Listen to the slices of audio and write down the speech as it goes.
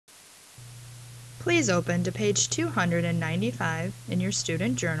Please open to page 295 in your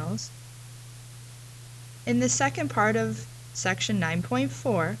student journals. In the second part of section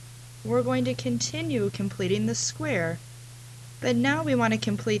 9.4, we're going to continue completing the square, but now we want to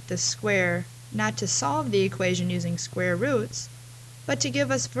complete the square not to solve the equation using square roots, but to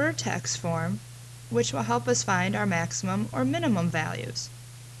give us vertex form, which will help us find our maximum or minimum values.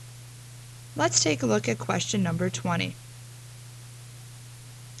 Let's take a look at question number 20.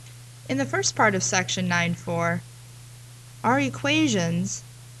 In the first part of section 9.4, our equations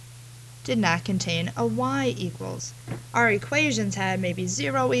did not contain a y equals. Our equations had maybe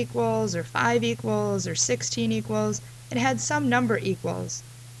 0 equals, or 5 equals, or 16 equals. It had some number equals.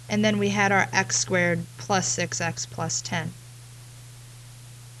 And then we had our x squared plus 6x plus 10.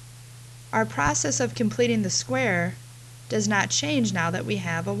 Our process of completing the square does not change now that we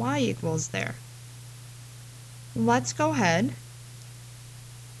have a y equals there. Let's go ahead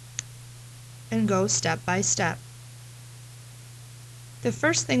and go step by step. The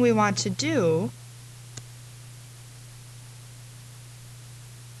first thing we want to do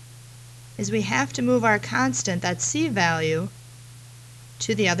is we have to move our constant, that c value,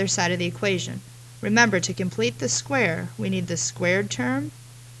 to the other side of the equation. Remember, to complete the square, we need the squared term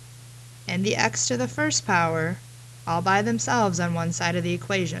and the x to the first power all by themselves on one side of the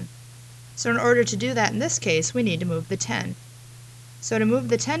equation. So in order to do that in this case, we need to move the 10. So to move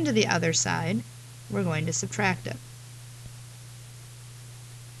the 10 to the other side, we're going to subtract it.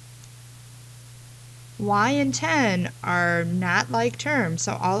 Y and 10 are not like terms,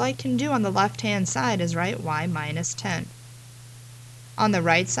 so all I can do on the left-hand side is write y minus 10. On the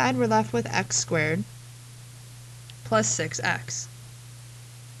right side, we're left with x squared plus 6x.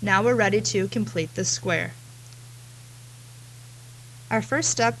 Now we're ready to complete the square. Our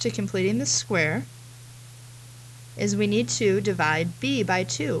first step to completing the square is we need to divide b by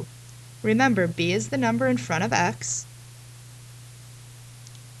 2. Remember, b is the number in front of x,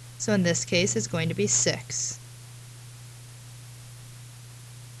 so in this case it's going to be 6.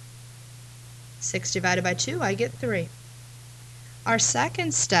 6 divided by 2, I get 3. Our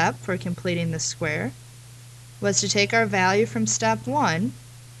second step for completing the square was to take our value from step 1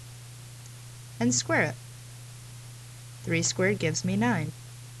 and square it. 3 squared gives me 9.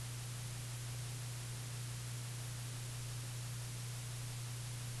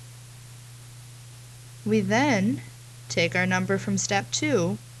 We then take our number from step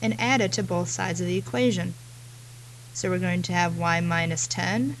 2 and add it to both sides of the equation. So we're going to have y minus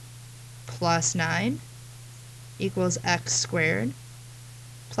 10 plus 9 equals x squared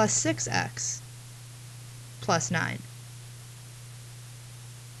plus 6x plus 9.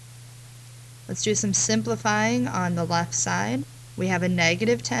 Let's do some simplifying on the left side. We have a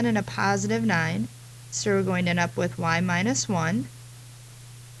negative 10 and a positive 9, so we're going to end up with y minus 1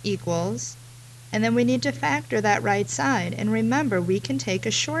 equals, and then we need to factor that right side. And remember, we can take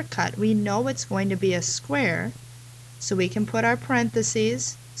a shortcut. We know it's going to be a square, so we can put our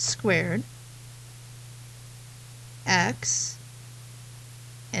parentheses squared, x,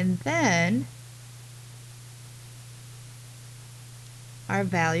 and then our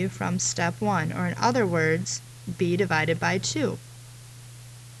value from step 1, or in other words, b divided by 2.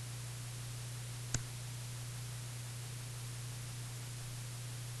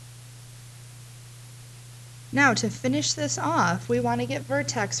 Now, to finish this off, we want to get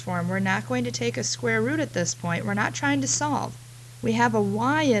vertex form. We're not going to take a square root at this point. We're not trying to solve. We have a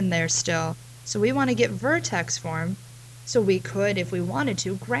y in there still, so we want to get vertex form, so we could, if we wanted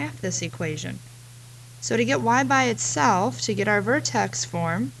to, graph this equation. So to get y by itself, to get our vertex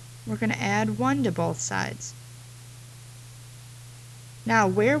form, we're going to add 1 to both sides. Now,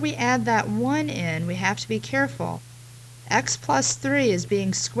 where we add that 1 in, we have to be careful. X plus 3 is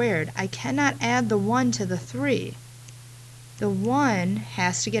being squared. I cannot add the 1 to the 3. The 1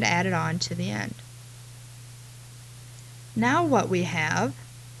 has to get added on to the end. Now what we have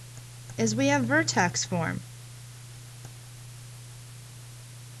is we have vertex form.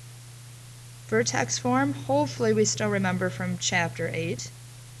 Vertex form, hopefully we still remember from chapter 8.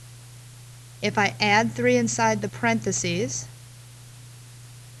 If I add 3 inside the parentheses,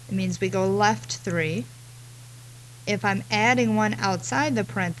 it means we go left 3. If I'm adding 1 outside the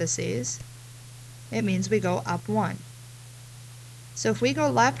parentheses, it means we go up 1. So if we go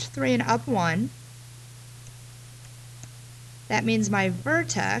left 3 and up 1, that means my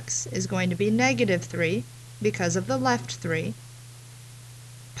vertex is going to be negative 3 because of the left 3,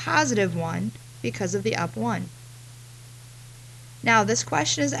 positive 1 because of the up 1. Now this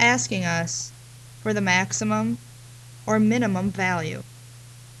question is asking us for the maximum or minimum value.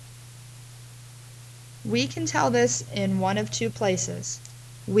 We can tell this in one of two places.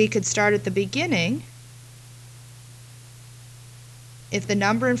 We could start at the beginning. If the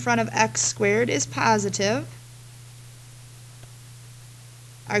number in front of x squared is positive,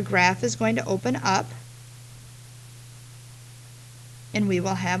 our graph is going to open up and we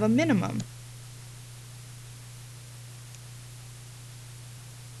will have a minimum.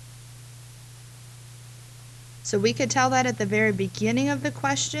 So we could tell that at the very beginning of the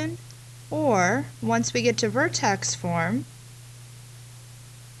question, or once we get to vertex form,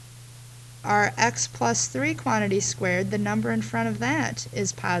 our x plus 3 quantity squared, the number in front of that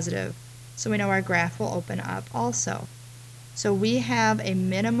is positive. So we know our graph will open up also. So we have a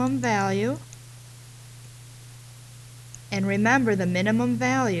minimum value, and remember the minimum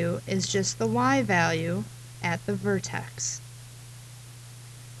value is just the y value at the vertex.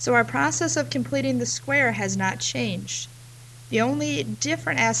 So our process of completing the square has not changed. The only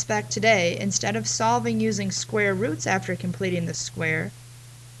different aspect today, instead of solving using square roots after completing the square,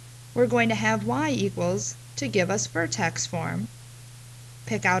 we're going to have y equals to give us vertex form,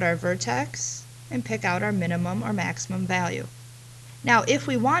 pick out our vertex, and pick out our minimum or maximum value. Now, if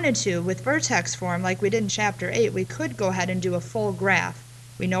we wanted to, with vertex form, like we did in Chapter 8, we could go ahead and do a full graph.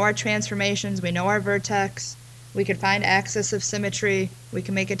 We know our transformations, we know our vertex, we could find axis of symmetry, we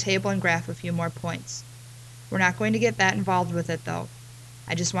can make a table and graph a few more points. We're not going to get that involved with it, though.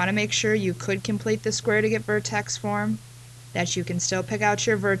 I just want to make sure you could complete the square to get vertex form, that you can still pick out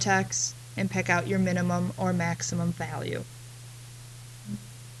your vertex and pick out your minimum or maximum value.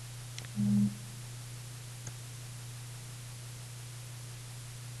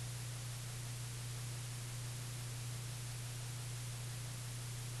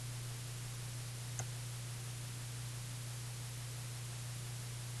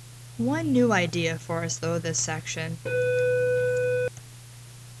 One new idea for us, though, this section.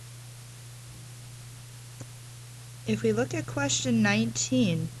 If we look at question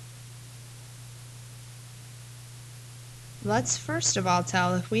 19, let's first of all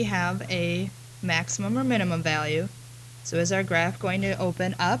tell if we have a maximum or minimum value. So is our graph going to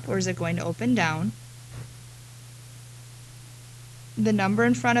open up or is it going to open down? The number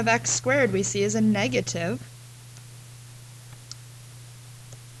in front of x squared we see is a negative.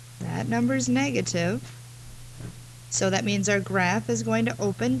 That number is negative. So that means our graph is going to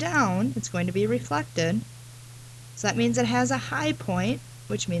open down. It's going to be reflected. So that means it has a high point,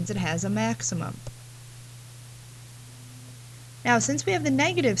 which means it has a maximum. Now, since we have the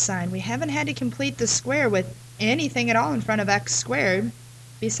negative sign, we haven't had to complete the square with anything at all in front of x squared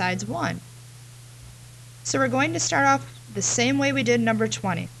besides 1. So we're going to start off the same way we did number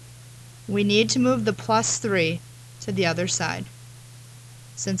 20. We need to move the plus 3 to the other side.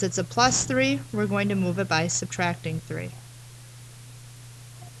 Since it's a plus 3, we're going to move it by subtracting 3.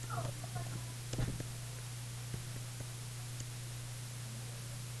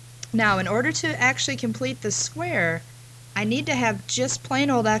 Now, in order to actually complete the square, I need to have just plain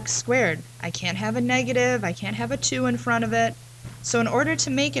old x squared. I can't have a negative, I can't have a 2 in front of it. So in order to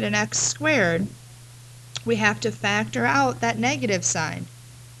make it an x squared, we have to factor out that negative sign.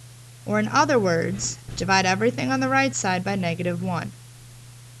 Or in other words, divide everything on the right side by negative 1.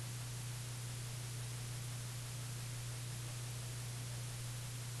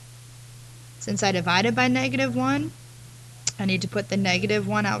 Since I divided by negative 1, I need to put the negative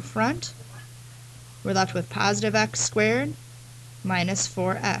 1 out front. We're left with positive x squared minus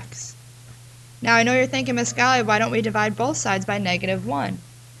 4x. Now I know you're thinking, Miss Golly, why don't we divide both sides by negative 1?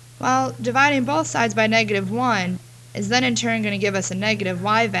 Well, dividing both sides by negative 1 is then in turn going to give us a negative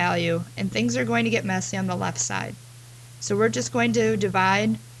y value, and things are going to get messy on the left side. So we're just going to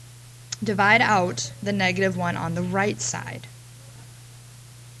divide out the negative 1 on the right side.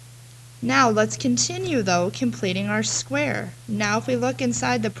 Now let's continue, though, completing our square. Now if we look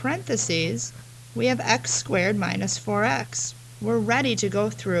inside the parentheses, we have x squared minus 4x. We're ready to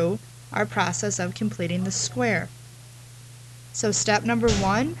go through our process of completing the square. So step number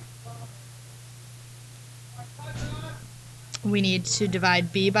 1, we need to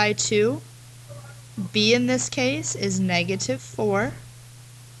divide b by 2. b in this case is negative 4.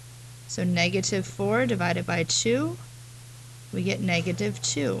 So negative 4 divided by 2, we get negative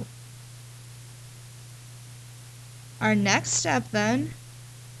 2. Our next step then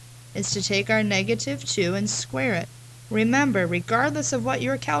is to take our negative 2 and square it. Remember, regardless of what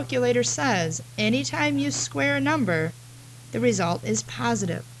your calculator says, anytime you square a number, the result is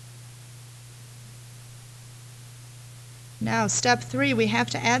positive. Now, step 3, we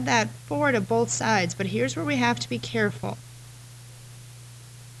have to add that 4 to both sides, but here's where we have to be careful.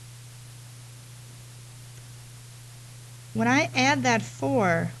 When I add that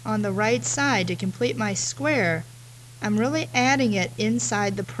 4 on the right side to complete my square, I'm really adding it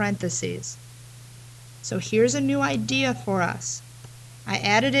inside the parentheses. So here's a new idea for us. I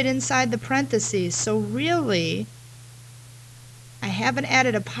added it inside the parentheses, so really I haven't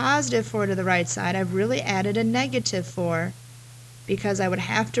added a positive 4 to the right side, I've really added a negative 4 because I would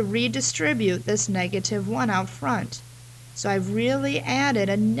have to redistribute this negative 1 out front. So I've really added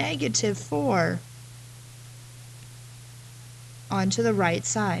a negative 4 onto the right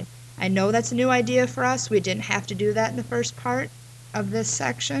side. I know that's a new idea for us. We didn't have to do that in the first part of this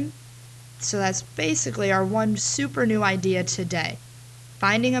section. So that's basically our one super new idea today.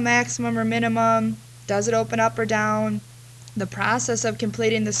 Finding a maximum or minimum, does it open up or down, the process of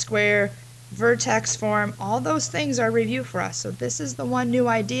completing the square, vertex form, all those things are review for us. So this is the one new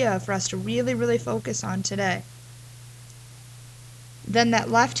idea for us to really focus on today. Then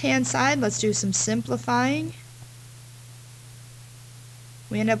that left-hand side, let's do some simplifying.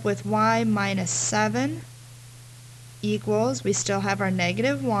 We end up with y minus 7 equals, we still have our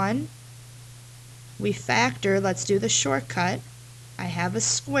negative 1. We factor, let's do the shortcut. I have a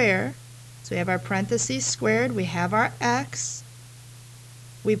square, so we have our parentheses squared, we have our x.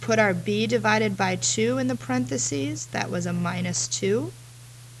 We put our b divided by 2 in the parentheses, that was a minus 2.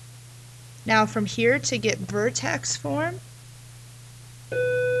 Now from here to get vertex form,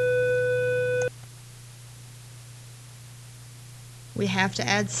 we have to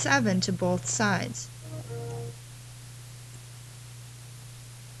add 7 to both sides.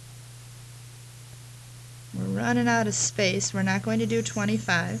 We're running out of space. We're not going to do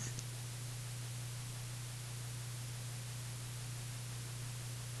 25.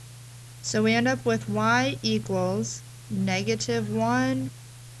 So we end up with y equals negative 1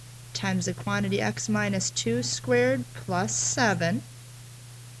 times the quantity x minus 2 squared plus 7.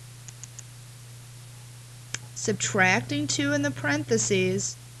 Subtracting 2 in the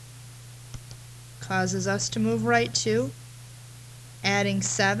parentheses causes us to move right 2. Adding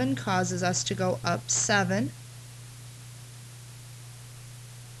 7 causes us to go up 7.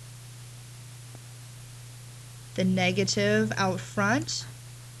 The negative out front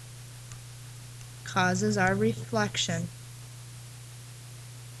causes our reflection.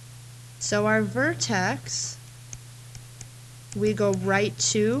 So our vertex, we go right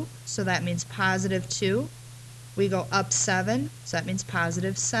 2, so that means positive 2. We go up 7, so that means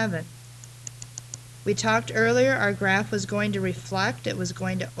positive 7. We talked earlier our graph was going to reflect, it was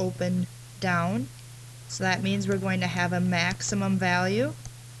going to open down, so that means we're going to have a maximum value,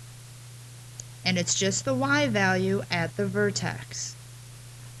 and it's just the y value at the vertex.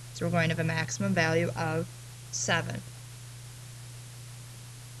 So we're going to have a maximum value of 7.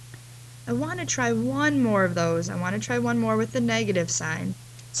 I want to try one more of those. I want to try one more with the negative sign.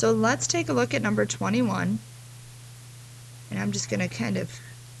 So let's take a look at number 21. And I'm just going to kind of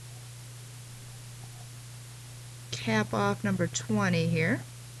cap off number 20 here.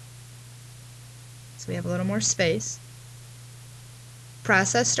 So we have a little more space.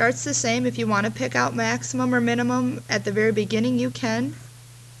 Process starts the same. If you want to pick out maximum or minimum at the very beginning, you can.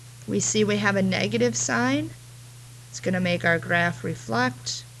 We see we have a negative sign. It's going to make our graph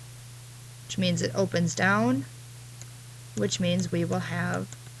reflect, which means it opens down, which means we will have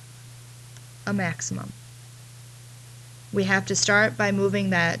a maximum. We have to start by moving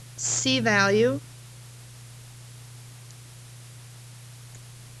that c value.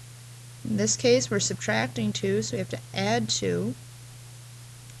 In this case, we're subtracting 2, so we have to add 2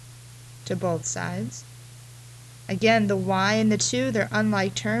 to both sides. Again, the y and the 2, they're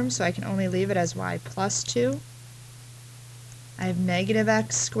unlike terms, so I can only leave it as y plus 2. I have negative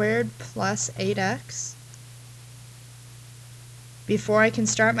x squared plus 8x. Before I can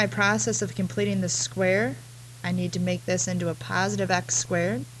start my process of completing the square, I need to make this into a positive x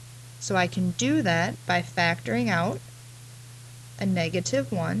squared. So I can do that by factoring out a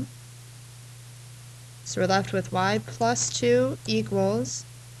negative 1. So we're left with y plus 2 equals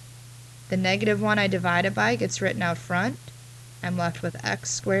the negative 1 I divided by gets written out front. I'm left with x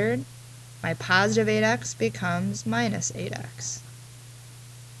squared. My positive 8x becomes minus 8x.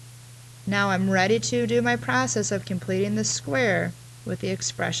 Now I'm ready to do my process of completing the square with the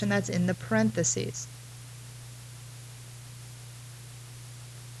expression that's in the parentheses.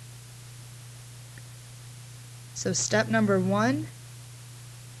 So step number 1,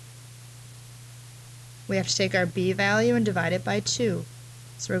 we have to take our b value and divide it by 2.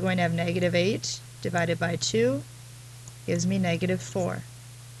 So we're going to have negative 8 divided by 2 gives me negative 4.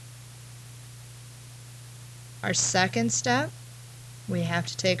 Our second step, we have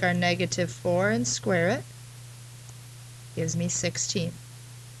to take our negative 4 and square it. Gives me 16.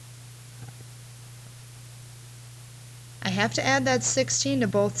 I have to add that 16 to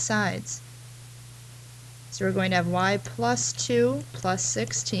both sides. So we're going to have y plus 2 plus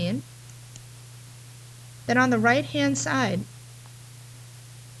 16. Then on the right-hand side,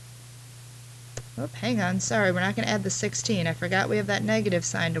 hang on, sorry, we're not going to add the 16. I forgot we have that negative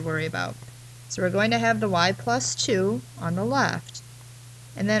sign to worry about. So we're going to have the y plus 2 on the left.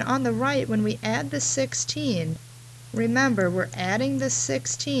 And then on the right, when we add the 16, remember, we're adding the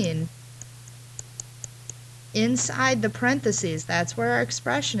 16 inside the parentheses. That's where our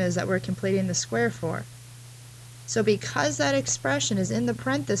expression is that we're completing the square for. So because that expression is in the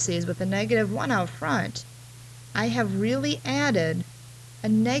parentheses with a negative 1 out front, I have really added a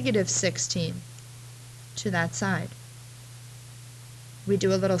negative 16 to that side. We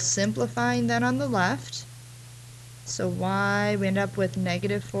do a little simplifying then on the left. So y, we end up with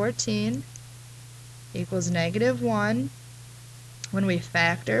negative 14 equals negative 1. When we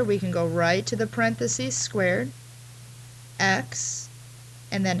factor, we can go right to the parentheses squared, x,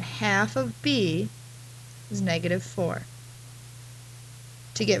 and then half of b is negative 4.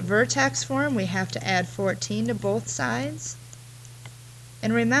 To get vertex form, we have to add 14 to both sides.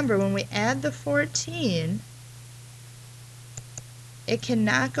 And remember, when we add the 14, it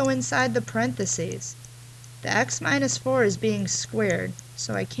cannot go inside the parentheses. The x minus 4 is being squared,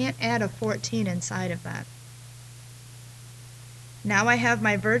 so I can't add a 14 inside of that. Now I have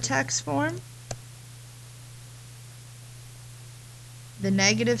my vertex form. The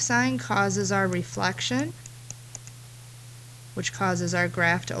negative sign causes our reflection, which causes our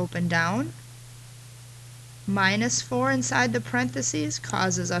graph to open down. Minus 4 inside the parentheses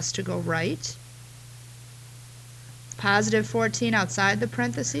causes us to go right. Positive 14 outside the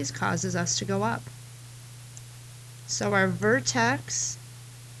parentheses causes us to go up. So our vertex,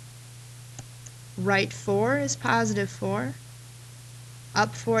 right 4 is positive 4.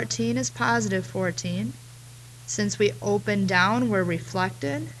 Up 14 is positive 14. Since we open down, we're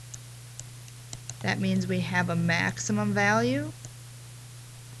reflected. That means we have a maximum value,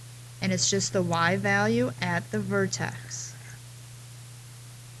 and it's just the y value at the vertex.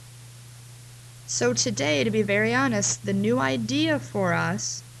 So today, to be very honest, the new idea for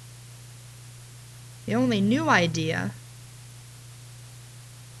us, the only new idea,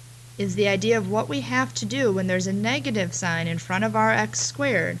 is the idea of what we have to do when there's a negative sign in front of our x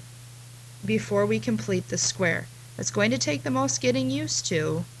squared before we complete the square. That's going to take the most getting used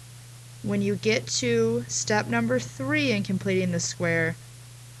to. When you get to step number 3 in completing the square,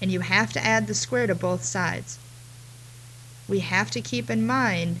 and you have to add the square to both sides, we have to keep in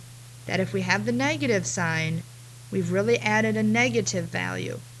mind that if we have the negative sign, we've really added a negative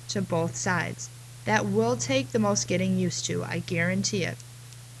value to both sides. That will take the most getting used to, I guarantee it.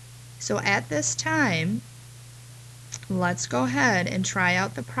 So at this time, let's go ahead and try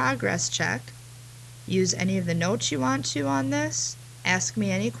out the progress check. Use any of the notes you want to on this. Ask me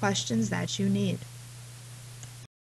any questions that you need.